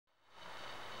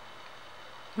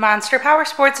Monster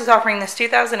Powersports is offering this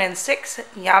 2006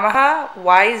 Yamaha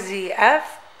YZF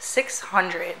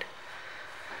 600.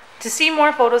 To see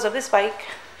more photos of this bike,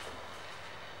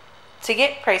 to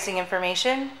get pricing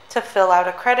information, to fill out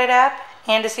a credit app,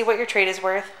 and to see what your trade is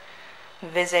worth,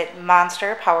 visit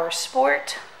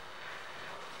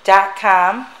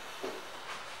monsterpowersport.com.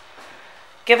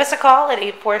 Give us a call at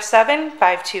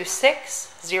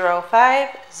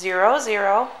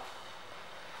 847-526-0500,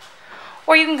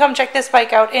 or you can come check this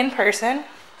bike out in person.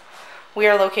 We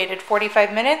are located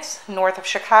 45 minutes north of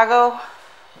Chicago,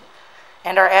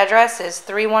 and our address is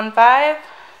 315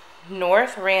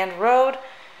 North Rand Road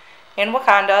in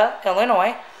Wauconda,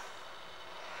 Illinois.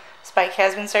 This bike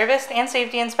has been serviced and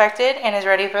safety inspected and is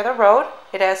ready for the road.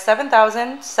 It has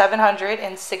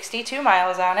 7,762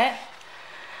 miles on it.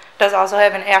 Does also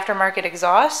have an aftermarket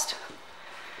exhaust.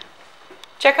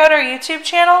 Check out our YouTube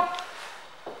channel.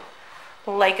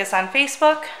 Like us on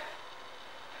Facebook.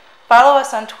 Follow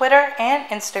us on Twitter and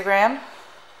Instagram.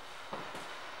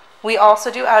 We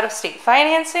also do out-of-state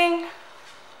financing.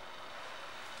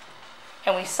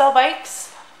 And we sell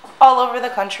bikes all over the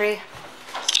country.